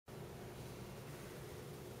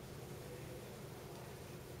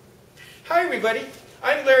Hi everybody,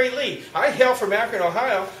 I'm Leigh. I hail from Akron,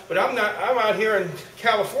 Ohio, but I'm out here in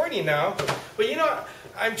California now. But you know,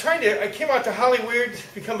 I came out to Hollywood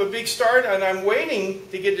to become a big star, and I'm waiting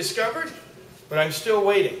to get discovered, but I'm still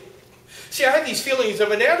waiting. See, I had these feelings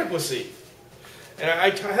of inadequacy. And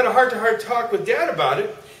I had a heart-to-heart talk with Dad about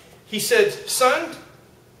it. He said, "Son,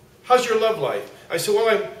 how's your love life?" I said,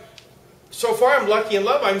 "Well, so far I'm lucky in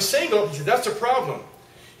love. I'm single." He said, "That's a problem."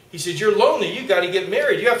 He said, "You're lonely. You've got to get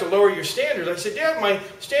married. You have to lower your standards." I said, "Dad, my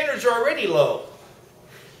standards are already low."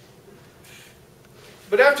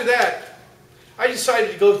 But after that, I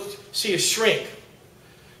decided to go see a shrink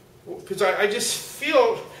because I just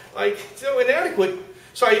feel like so inadequate.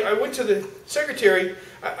 So I went to the secretary.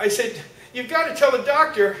 I said, "You've got to tell the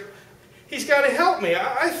doctor he's got to help me.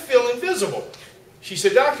 I feel invisible." She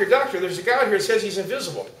said, Doctor, there's a guy here that says he's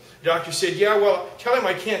invisible." The doctor said, "Yeah, well, tell him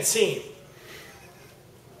I can't see him."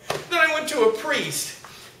 Then I went to a priest,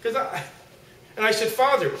 and I said,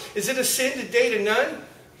 "Father, is it a sin to date a nun?"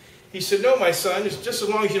 He said, "No, my son, it's just as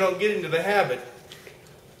long as you don't get into the habit."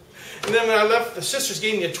 And then when I left, the sisters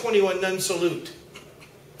gave me a 21 nun salute.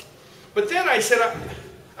 But then I said,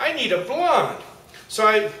 I need a blonde. So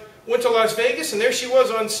I went to Las Vegas, and there she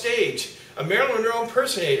was on stage, a Marilyn Monroe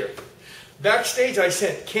impersonator. Backstage, I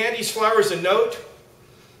sent Candy's Flowers a note.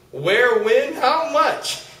 "Where, when, how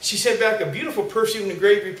much?" She sent back a beautiful perfume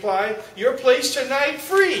engraved reply, "Your place tonight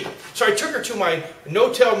free." So I took her to my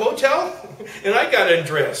no-tell motel, and I got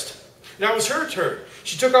undressed. Now it was her turn.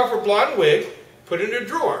 She took off her blonde wig, put it in a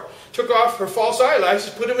drawer. Took off her false eyelashes,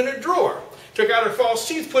 put them in a drawer. Took out her false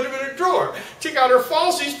teeth, put them in a drawer. Took out her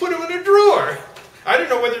falsies, put them in a drawer. I didn't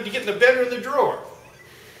know whether to get in the bed or in the drawer.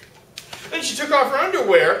 Then she took off her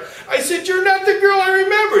underwear. I said, "You're not the girl I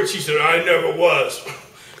remembered." She said, "I never was."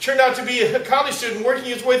 Turned out to be a college student working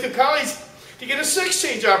his way through college to get a sex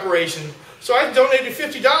change operation. So I donated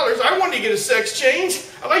 $50. I wanted to get a sex change.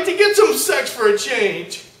 I'd like to get some sex for a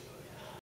change.